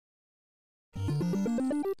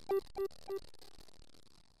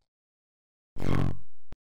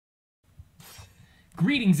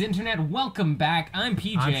Greetings, Internet. Welcome back. I'm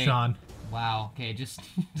PJ. I'm Sean. Wow. Okay, just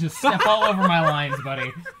step all over my lines,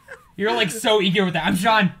 buddy. You're like so eager with that. I'm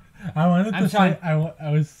Sean. I wanted I'm to Sean. say I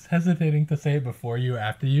was hesitating to say it before you,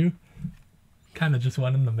 after you. Kind of just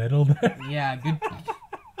went in the middle there. Yeah,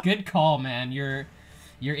 good call, man. Your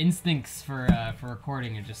instincts for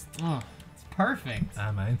recording are just it's perfect.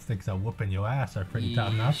 My instincts of whooping your ass are pretty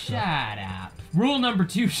top notch. Shut up. Rule number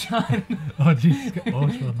 2, Sean. Oh jeez. Oh,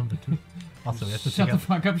 it's rule number 2. Also, we have to Shut take the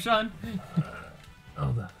fuck up, Sean.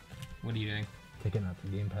 Oh, What are you doing? taking out the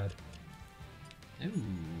gamepad. Ooh.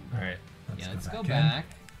 All right. Let's go in. back.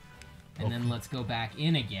 And then let's go back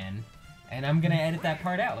in again. And I'm gonna edit that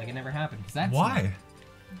part out like it never happened. Cause that's Why?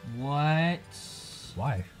 What?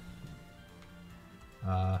 Why?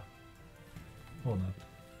 Hold up.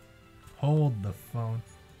 Hold the phone.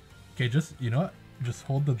 Okay, just, you know what? Just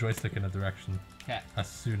hold the joystick in a direction. Okay. As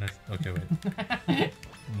soon as... Okay, wait.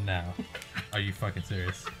 Now. Are you fucking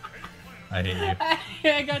serious? I hate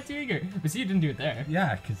you. I got too eager. But see, you didn't do it there.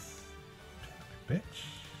 Yeah, because... Bitch.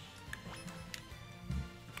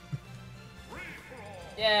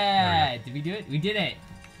 Yeah! Did we do it? We did it!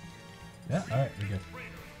 Yeah, alright, we're good.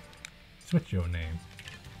 Switch your name.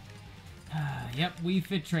 Yep, Wii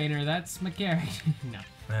Fit Trainer. That's my character. No.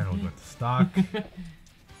 And we'll go to stock.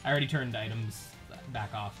 I already turned items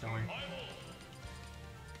back off, don't worry.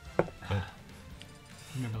 Good.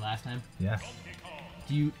 Remember last time? Yeah.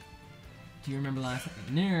 Do you remember last time?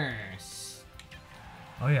 Nurse!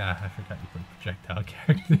 Oh yeah, I forgot you put projectile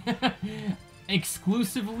character.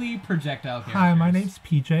 Exclusively projectile characters. Hi, my name's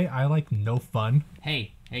PJ. I like no fun.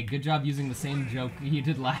 Hey, good job using the same joke you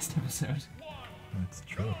did last episode. That's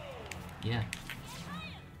true. Yeah.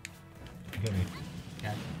 Get me.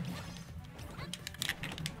 Got it.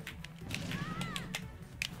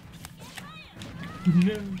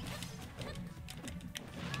 No.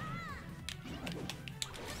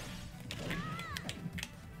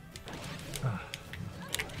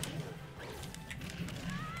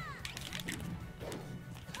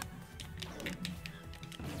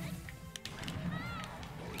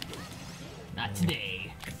 Not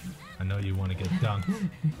today. I know you want to get dunked.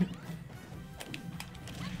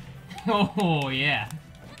 Oh yeah.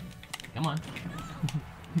 Come on.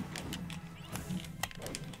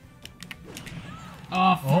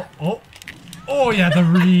 Oh yeah, the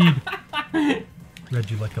read. Read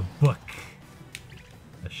you like a book.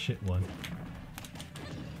 A shit one.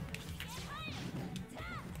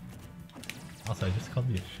 Also, I just called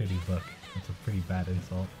you a shitty book. That's a pretty bad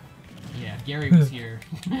insult. Yeah, Gary was here.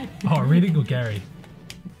 Oh, reading with Gary.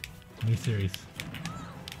 New series.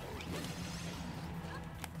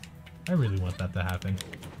 I really want that to happen.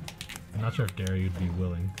 I'm not sure if Gary would be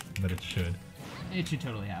willing, but it should. It should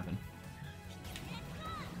totally happen.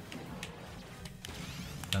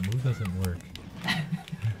 That move doesn't work.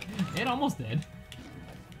 It almost did.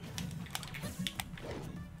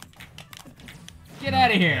 Get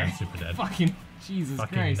out of here! Yeah, I'm super dead. Fucking Jesus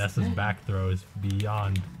Fucking Christ. Nessa's back throw is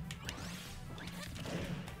beyond.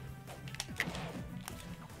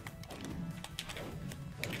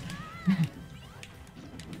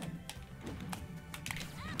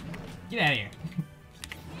 Get out of here.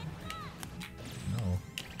 No.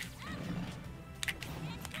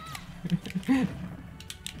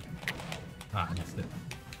 Ah, I missed it.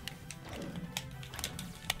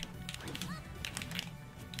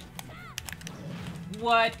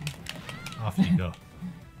 What? Off you go.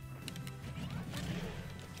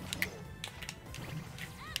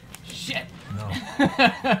 Shit! No.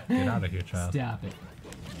 Get out of here, child. Stop it.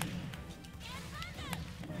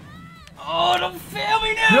 Oh, don't fail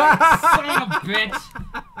me now! Son of a bitch!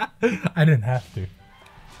 I didn't have to,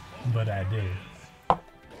 but I did.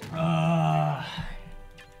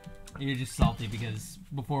 You're just salty because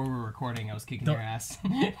before we were recording, I was kicking your ass.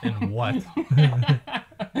 And what?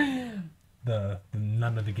 the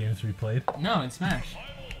none of the games we played. No, in Smash.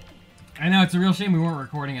 I know, it's a real shame we weren't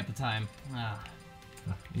recording at the time.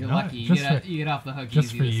 You're know lucky. what? You get off the hook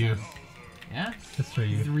Just easy for this you. time. Yeah? Just for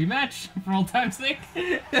Is it a you. rematch for old time's sake?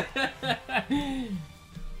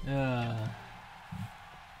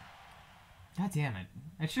 God damn it.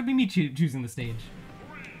 It should be me choosing the stage.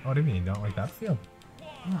 What do you mean? You don't like that field?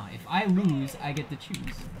 No, if I lose, I get to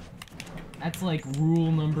choose. That's like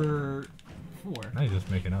rule number 4. Now you're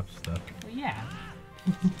just making up stuff. Well, yeah.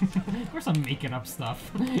 Of course I'm making up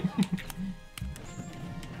stuff.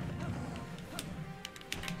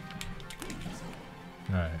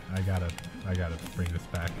 Alright, I gotta bring this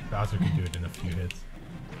back. Bowser can do it in a few hits.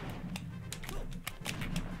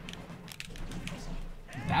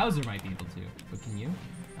 Bowser might be able to, but can you?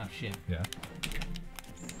 Oh shit. Yeah.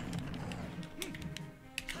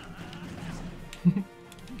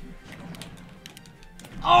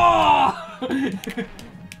 Oh! Oh, 2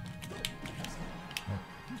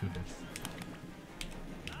 hits.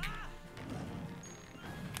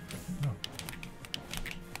 No.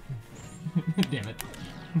 Damn it.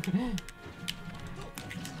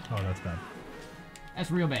 Oh, that's bad.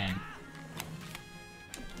 That's real bad.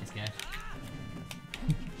 Nice guy.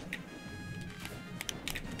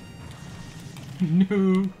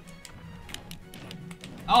 No.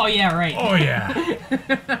 Oh yeah, right. Oh yeah.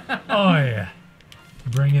 Oh yeah.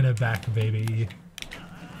 Bringing it back, baby.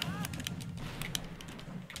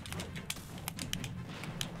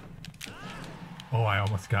 Oh, I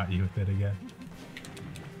almost got you with it again.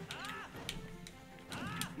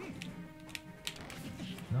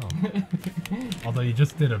 No. Although you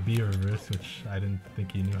just did a B reverse, which I didn't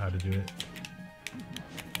think you knew how to do it.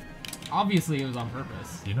 Obviously, it was on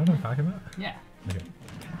purpose. You know what I'm talking about? Yeah. Okay.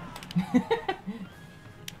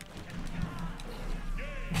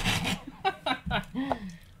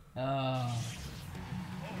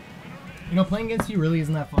 You know, playing against you really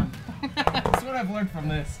isn't that fun. That's what I've learned from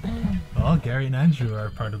this. Well, Gary and Andrew are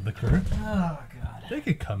part of the crew. Oh, God. They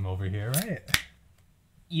could come over here, right?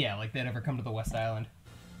 Yeah, like they'd ever come to the West Island.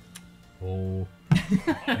 Oh.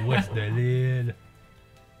 West Island.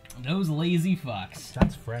 Those lazy fucks.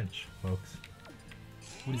 That's French, folks.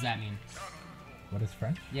 What does that mean? What is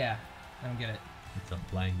French? Yeah, I don't get it. It's a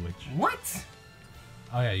language. What?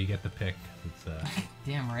 Oh yeah, you get the pick. It's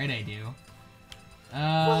Damn right I do.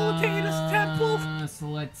 Qualitative temple. So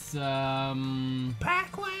let's,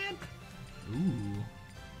 Pac-Land. Ooh.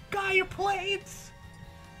 Gaia plates.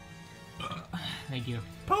 Thank you.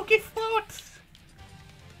 Poke floats.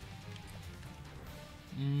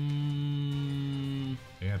 You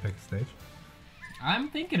gonna pick a stage? I'm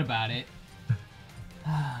thinking about it.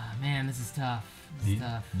 Ah, man, this is tough. This is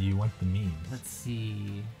tough. Do you want the memes? Let's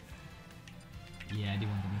see. Yeah, I do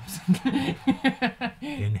want the memes.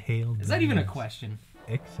 Inhale the Is that even a memes. question?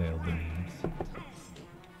 Exhale the memes.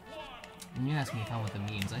 When you ask me if I want the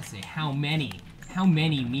memes, I say, how many? How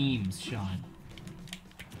many memes, Sean?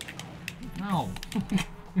 No.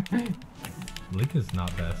 Link is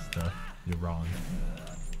not best, you're wrong.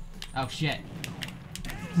 Oh, shit.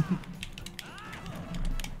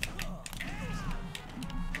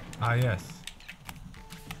 Ah, yes.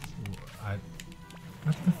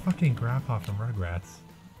 That's the fucking grandpa from Rugrats.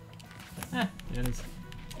 Eh, it is.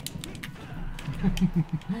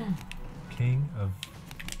 King of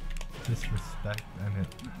disrespect and it.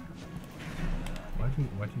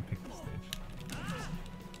 Why'd you pick the stage?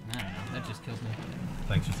 I don't know, that just kills me.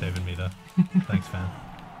 Thanks for saving me though. Thanks, fam.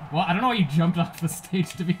 Well, I don't know why you jumped off the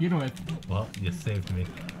stage to begin with. Well, you saved me.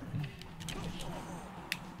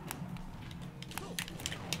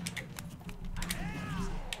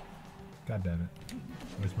 God damn it.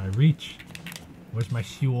 Where's my reach? Where's my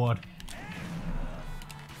sword?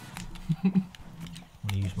 I'm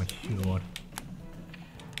gonna use my sword.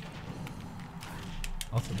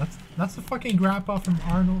 Also, that's the fucking grandpa from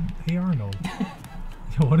Arnold. Hey Arnold.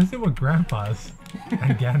 Yo, what is it with grandpas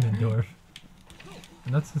and Ganondorf?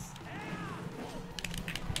 And that's just.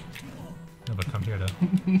 No, but come here though.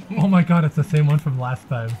 Oh my god, it's the same one from last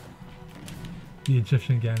time. The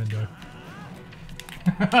Egyptian Ganondorf.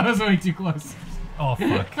 That was way too close. Oh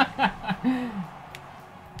fuck.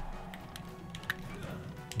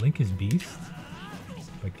 Link is beast,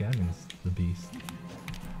 but Ganon's the beast.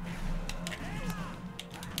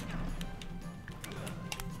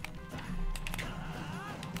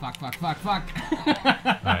 Fuck, fuck, fuck, fuck.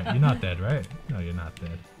 Alright, you're not dead, right? No, you're not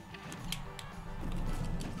dead.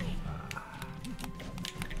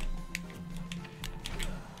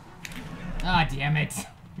 Ah, damn it.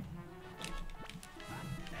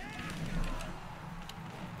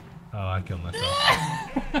 Oh, I killed myself.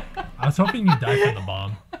 I was hoping you'd die from the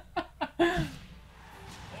bomb.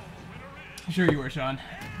 Sure you were, Sean.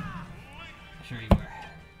 Sure you were.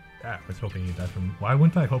 Yeah, I was hoping you'd die from. Why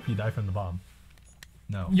wouldn't I hope you die from the bomb?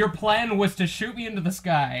 No. Your plan was to shoot me into the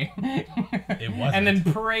sky. It wasn't. And then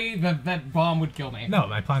pray that that bomb would kill me. No,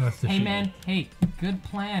 my plan was to shoot Hey man, hey, good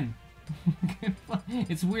plan. Good plan.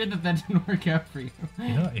 It's weird that that didn't work out for you. You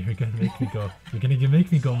know what? You're gonna make me go. You're gonna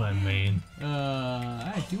make me go my main.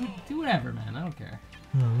 Alright, do whatever, man. I don't care.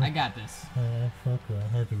 I got this. Fuck,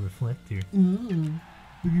 I had to reflect here. Ooh,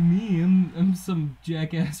 look at me. I'm some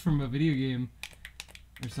jackass from a video game.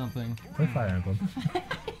 Or something. Play Fire Emblem.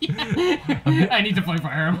 I need to play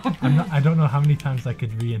Fire Emblem. I don't know how many times I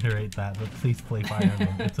could reiterate that, but please play Fire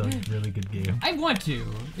Emblem. It's a really good game. I want to.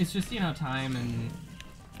 It's just, you know, time and...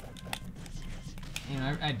 You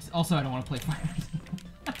know, I don't want to play Fire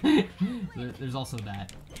Emblem. There's also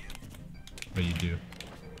that. But you do.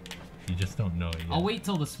 You just don't know it yet. I'll wait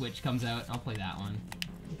till the Switch comes out. I'll play that one.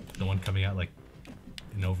 The one coming out like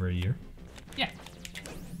in over a year? Yeah.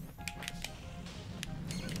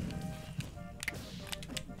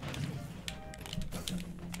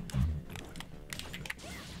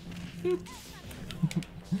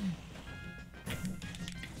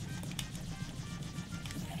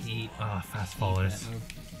 Fast fallers.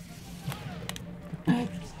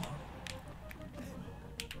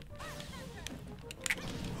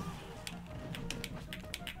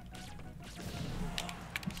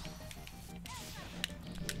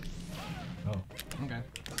 Oh. Okay.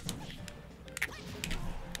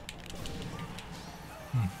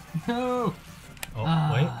 No!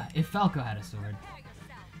 Oh, wait. If Falco had a sword.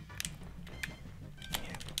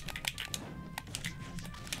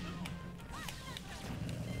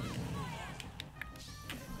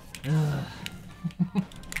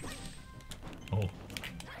 Oh.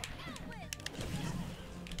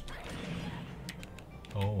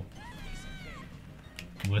 Oh.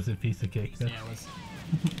 Was it piece of cake then? Yeah, it was.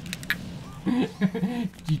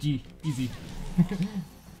 GG. Easy.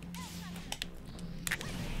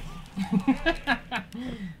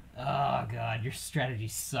 Oh god, your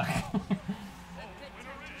strategies suck.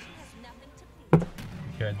 You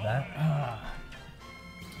heard that? I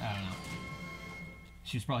don't know.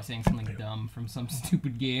 She was probably saying something dumb from some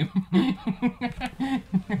stupid game.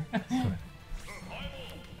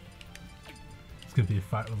 It's gonna be a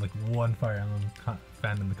fight with like one Fire Emblem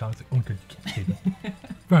fan in the comments. Like, oh my god, you can't say that.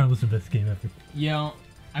 Fire Emblem's the best game ever. Yo,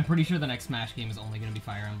 I'm pretty sure the next Smash game is only gonna be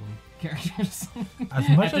Fire Emblem characters. As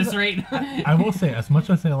much At as this rate. I will say, as much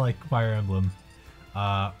as I like Fire Emblem,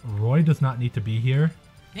 Roy does not need to be here.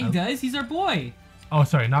 Yeah, he does. He's our boy. Oh,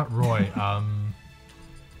 sorry, not Roy.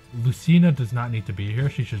 Lucina does not need to be here.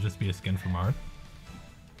 She should just be a skin from Marth.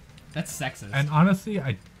 That's sexist. And honestly,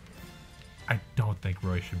 I don't think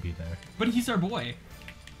Roy should be there. But he's our boy.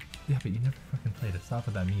 Yeah, but you never fucking played it. Stop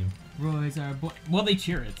with that meme. Roy's our boy. Well, they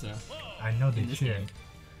cheer it, so. I know they In this cheer. game.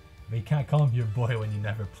 But you can't call him your boy when you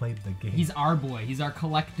never played the game. He's our boy. He's our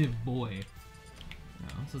collective boy. No,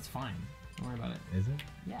 so it's fine. Don't worry about it. Is it?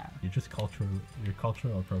 Yeah. You're just you're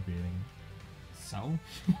cultural appropriating. So?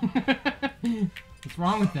 What's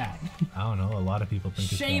wrong with that? I don't know. A lot of people think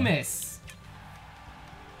Seamus!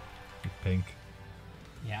 it's pink.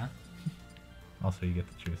 Yeah. Also, you get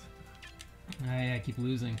to choose. I keep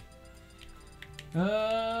losing. I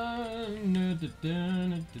don't know.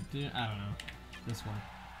 This one.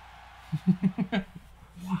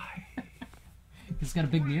 Why? It's got a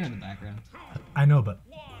big mirror in the background. I know, but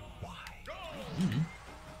why?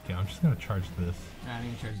 Okay, I'm just gonna charge this. Alright, I'm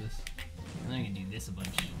gonna charge this. And then I'm gonna do this a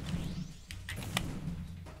bunch.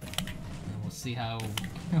 And we'll see how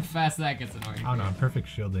fast that gets annoying. I don't know. I'm perfect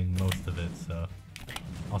shielding most of it, so.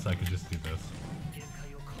 Also, I could just do this.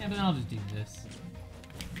 Yeah, but then I'll just do this.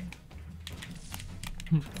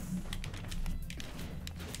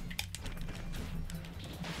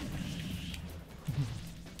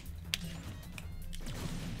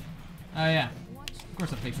 Oh yeah. Of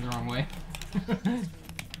course I'm facing the wrong way.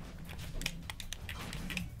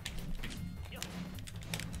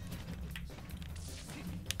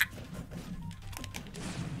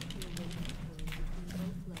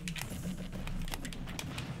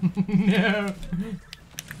 No.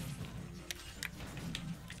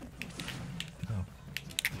 Oh.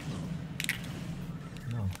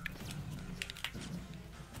 No.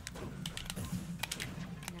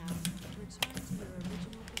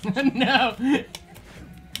 No.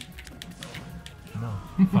 No.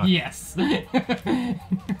 Fuck. Yes. I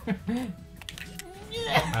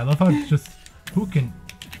love how it's just who can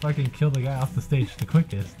fucking kill the guy off the stage the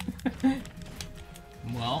quickest.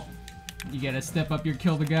 Well, you gotta step up your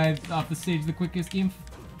kill the guy off the stage the quickest game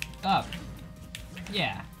up.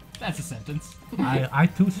 Yeah, that's a sentence. I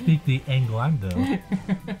too speak the Englando. Look,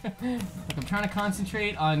 I'm trying to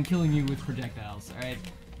concentrate on killing you with projectiles, alright?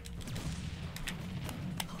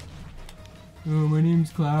 Oh, my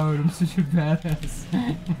name's Cloud, I'm such a badass.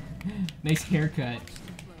 Nice haircut.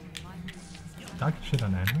 Talking shit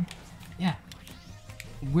on anime? Yeah.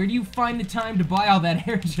 Where do you find the time to buy all that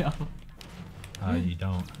hair gel? You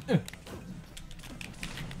don't.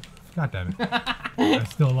 God damn it. I'm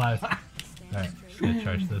still alive. Alright, just gonna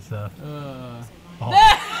charge this up. Oh.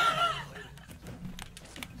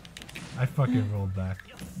 I fucking rolled back.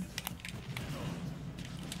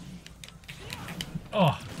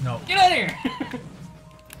 Oh, no. Get out of here!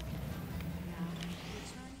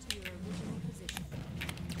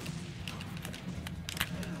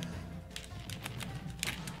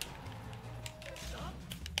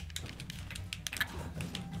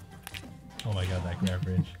 Oh my god, that grab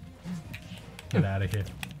bridge. Get out of here.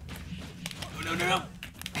 no, no, no.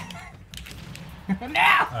 No!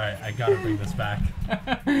 Alright, I gotta bring this back.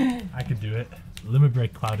 I could do it. Limit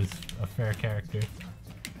Break Cloud is a fair character.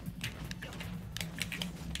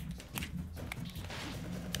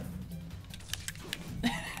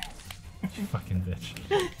 You fucking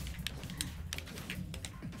bitch.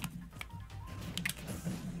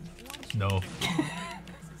 No.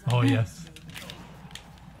 Oh yes.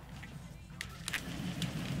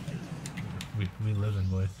 We live in,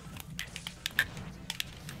 boys.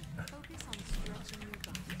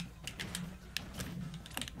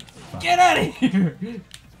 Get out of here!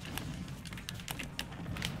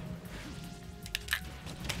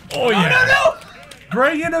 Oh yeah! No, no!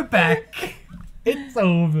 Bringing it back! It's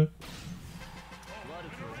over.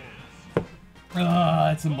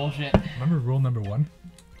 That's some bullshit. Remember rule number 1?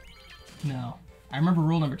 No. I remember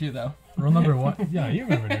rule number 2, though. Rule number 1? Yeah, you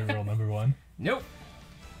remember rule number 1. Nope.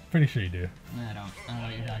 Pretty sure you do. I don't know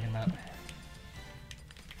what you're talking about.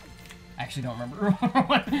 I actually don't remember rule number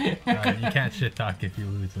 1. You can't shit talk if you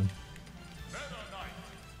lose them.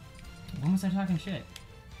 When was I talking shit?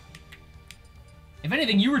 If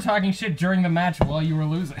anything, you were talking shit during the match while you were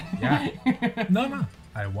losing. Yeah. No.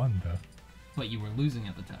 I won, though. But you were losing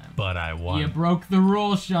at the time. But I won. You broke the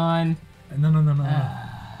rule, Sean. No.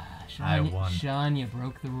 Sean, I won. Sean, you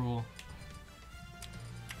broke the rule.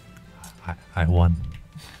 I won.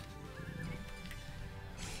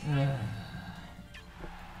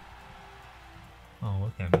 Oh,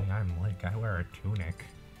 look at me. I'm Link. I wear a tunic.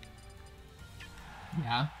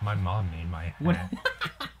 Yeah. My mom made my hat.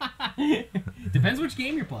 What? Depends which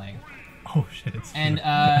game you're playing. Oh shit, it's And true.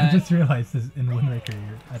 I just realized this in Wind Waker,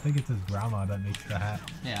 I think it's his grandma that makes the hat.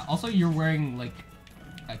 Yeah, also you're wearing like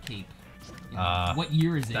a cape. You know, what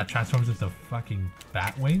year is it? That transforms into fucking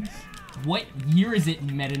bat wings? What year is it,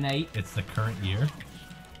 Meta Knight? It's the current year.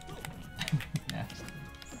 Yeah.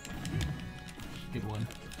 Good one.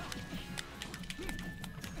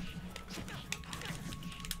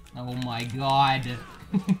 Oh my god.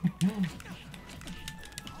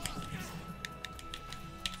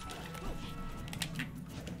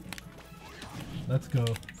 Let's go.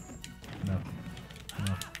 No.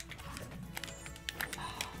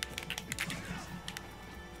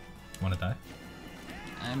 Wanna die?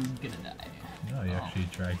 I'm gonna die. No, you actually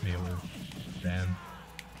dragged me over. Damn.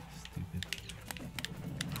 Stupid.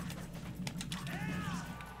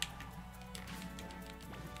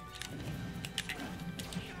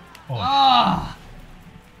 Oh. Ah!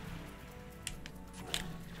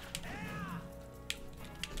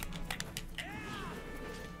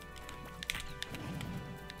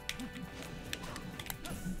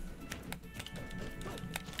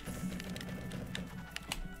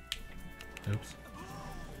 Oops.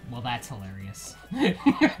 Well, that's hilarious. No.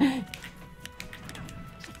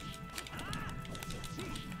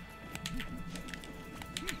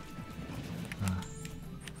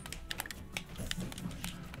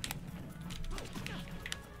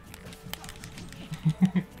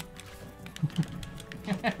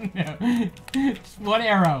 Just one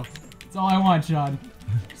arrow. That's all I want, Sean.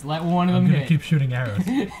 Just let one of them I'm gonna hit. keep shooting arrows.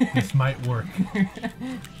 This might work.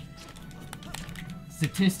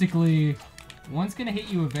 Statistically, one's gonna hit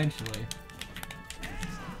you eventually.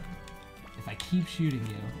 If I keep shooting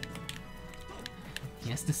you. He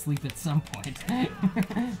has to sleep at some point.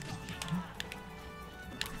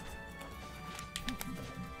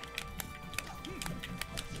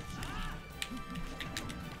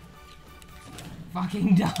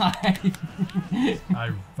 Fucking die!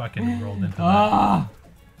 I fucking rolled into that. Ah!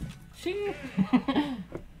 Shing!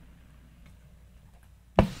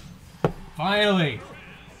 Finally!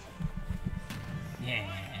 Yeah.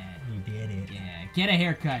 You did it. Yeah. Get a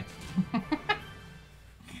haircut.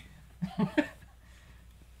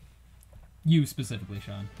 You specifically,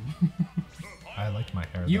 Sean. I like my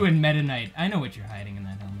hair. You though. and Meta Knight. I know what you're hiding in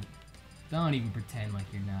that helmet. Don't even pretend like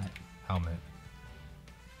you're not. Helmet.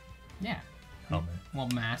 Yeah. Helmet. Well,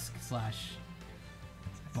 mask slash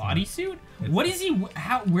bodysuit? It's- What is he?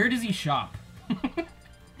 How? Where does he shop?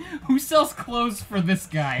 Who sells clothes for this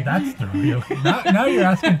guy? That's the real. Now you're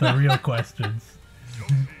asking the real questions.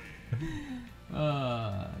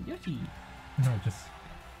 Yoshi. No,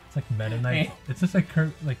 it's like Meta Knight. Hey. It's just like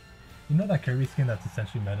you know that Kirby skin that's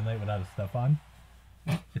essentially Meta Knight without his stuff on.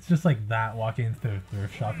 It's just like that walking into the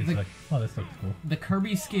thrift shop. He's like, oh, this looks cool. The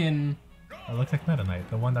Kirby skin It looks like Meta Knight,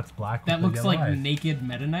 the one that's black. that with the looks yellow like eyes. naked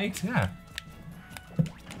Meta Knight. Yeah.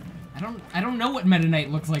 I don't know what Meta Knight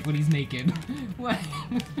looks like when he's naked. What?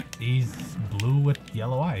 He's blue with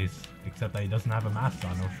yellow eyes, except that he doesn't have a mask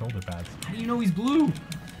on, no shoulder pads. How do you know he's blue?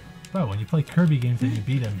 Bro, when you play Kirby games and you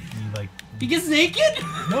beat him, you like... He gets naked?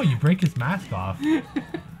 No, you break his mask off.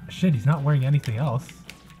 Shit, he's not wearing anything else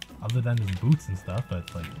other than his boots and stuff, but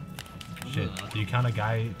it's like, shit, do you count a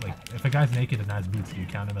guy, like, if a guy's naked and has boots, do you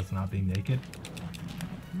count him as not being naked?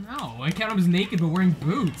 No, I count him as naked but wearing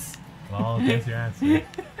boots. Well, there's your answer.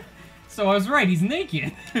 So I was right, he's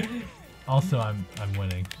naked. Also, I'm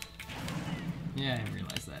winning. Yeah, I didn't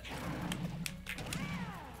realize that.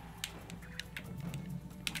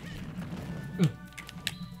 Ugh.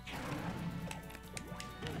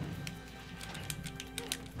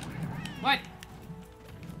 What?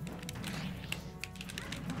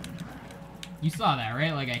 You saw that,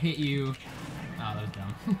 right? Like, I hit you. Oh, that was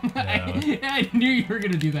dumb. Yeah. I knew you were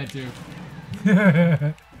gonna do that, too.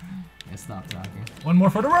 Yeah, stop talking. One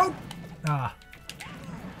more for the road! Ah.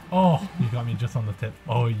 Oh, you got me just on the tip.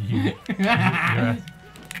 Oh, you.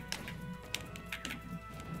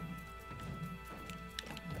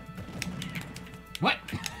 What?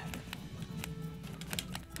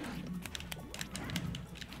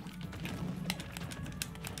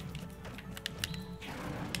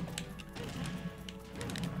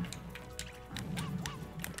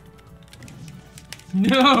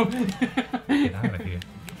 No! Get out of here.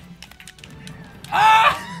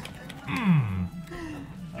 Ah!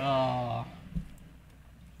 Oh.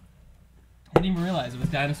 I didn't even realize it was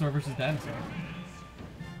dinosaur versus dinosaur.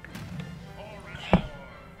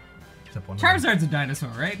 Except one Charizard's a dinosaur,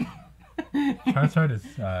 right? Charizard is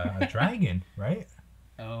a dragon, right?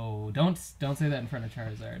 Oh, don't say that in front of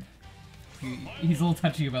Charizard. He's a little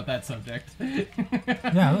touchy about that subject.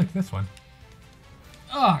 Yeah, look, this one.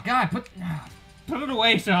 Oh God, put it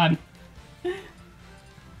away, Sean. I'm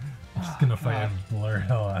just gonna fight and blur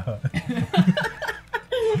hell out.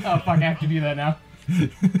 Oh fuck, I have to do that now.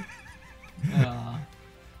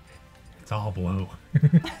 It's all blue.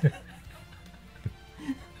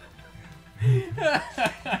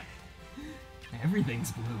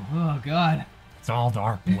 Everything's blue. Oh God. It's all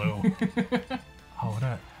dark blue. Oh,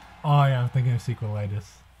 what? Oh yeah, I'm thinking of sequelitis.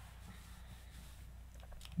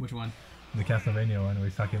 Which one? The Castlevania one, where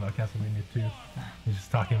he's talking about Castlevania 2. He's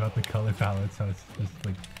just talking about the color palette, so it's just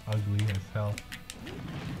like ugly as hell.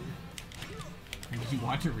 Did you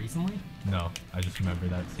watch it recently? No, I just remember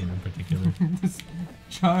that scene in particular. Just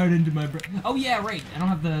charred into my brain. Oh yeah, right. I don't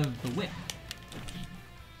have the whip.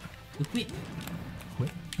 The whip.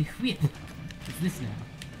 Whip? The whip. It's this now.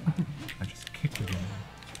 I just kicked it in.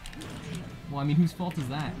 Well, I mean, whose fault is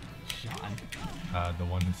that? Sean. The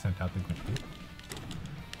one who sent out the quick whip.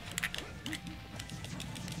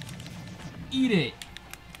 Eat it.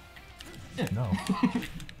 No.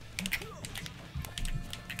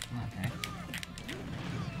 Okay.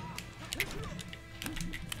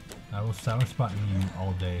 I will sour spot you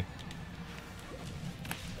all day.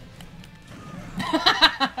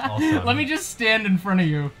 Also, Let me just stand in front of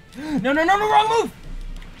you. No, wrong move!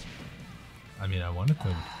 I mean, I wanted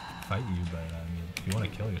to fight you, but I mean, if you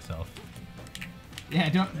want to kill yourself. Yeah,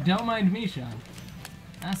 don't mind me, Sean.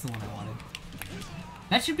 That's the one I wanted.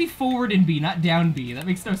 That should be forward in B, not down B. That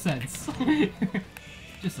makes no sense.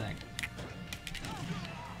 Just saying.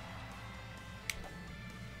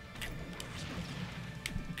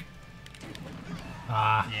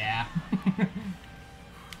 Ah. Yeah.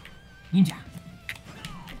 Ninja.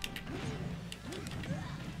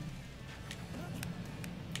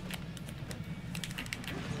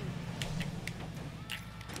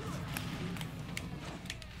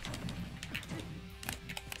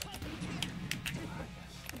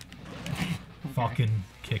 Fucking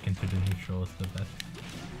kick into the neutral is the best.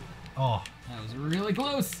 Oh. That was really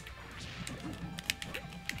close.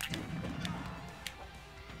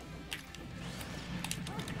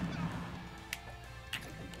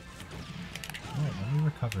 Alright, let me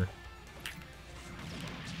recover.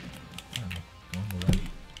 I don't know. Go on the left.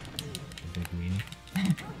 The big weenie.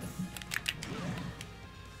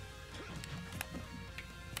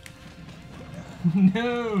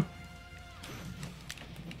 No.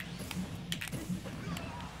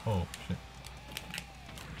 Oh, shit.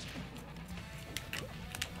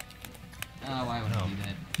 Oh, why would I do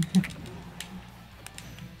that?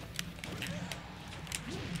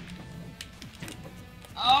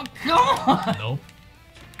 Oh, come on! Nope.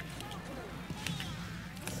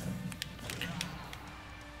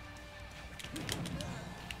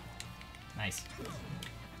 Nice.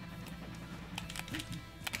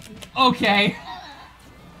 Okay.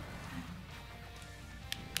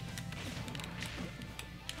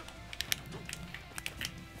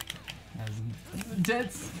 That was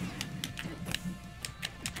intense.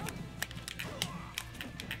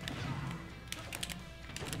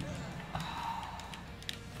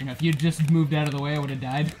 You know, if you'd just moved out of the way, I would have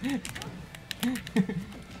died.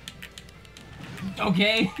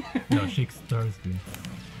 Okay. No, Sheik's Thursday.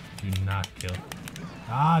 Do not kill.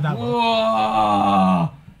 Ah, that one.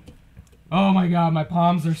 Whoa! Oh my god, my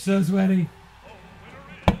palms are so sweaty.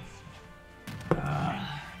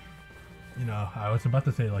 You know, I was about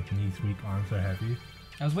to say like knees weak, arms are heavy.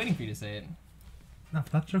 I was waiting for you to say it. No,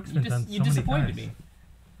 that joke's been done so many times. You disappointed me.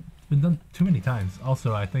 It's been done too many times.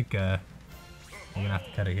 Also, I think I'm gonna have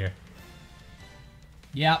to cut it here.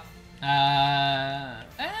 Yep.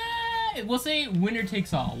 We'll say winner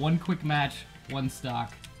takes all. One quick match, one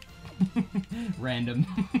stock. Random.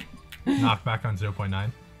 Knock back on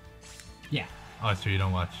 0.9. Yeah. Oh, so you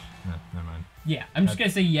don't watch? No, never mind. Yeah, I'm just gonna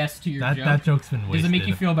say yes to your joke. That joke's been wasted. Does it make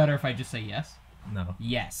you feel better if I just say yes? No.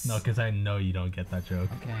 Yes. No, because I know you don't get that joke.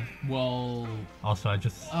 Okay. Well. Also, I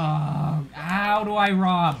just. How do I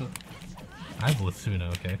rob? I have Lasuna,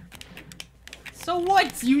 okay? So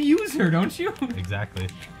what? You use her, don't you? Exactly.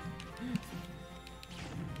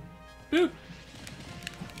 Boop.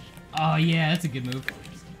 Oh yeah, that's a good move.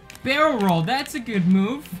 Barrel roll, that's a good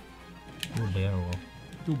move. Ooh, barrel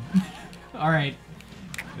roll. Alright.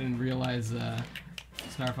 Didn't realize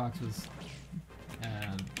Star Fox was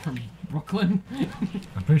from Brooklyn.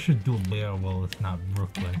 I'm pretty sure dual barrel roll is not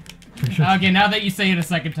Brooklyn. Sure okay, now that you say it a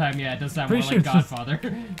second time, yeah, it does sound more like Godfather.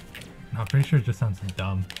 No, I'm pretty sure it just sounds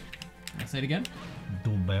dumb. I'll say it again?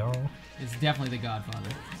 Dual barrel? It's definitely the Godfather.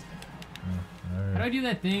 Right. How do I do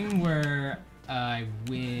that thing where I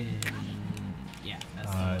win? Yeah,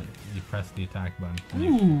 that's the one. You press the attack button.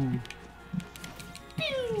 Ooh.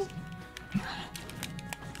 Pew.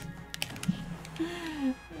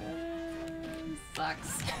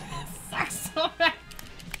 Sucks. Sucks so bad.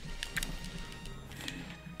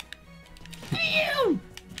 Pew.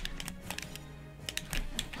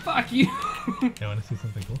 Fuck you. Hey, wanna see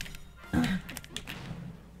something cool?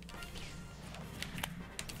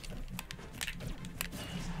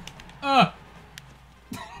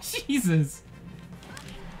 Jesus.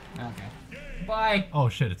 Okay. Bye. Oh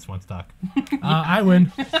shit, it's one stock. I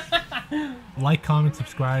win. Like, comment,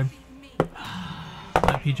 subscribe.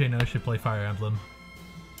 Let PJ know should play Fire Emblem.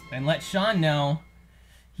 And let Sean know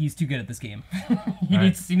he's too good at this game. he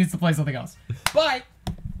needs to play something else. Bye.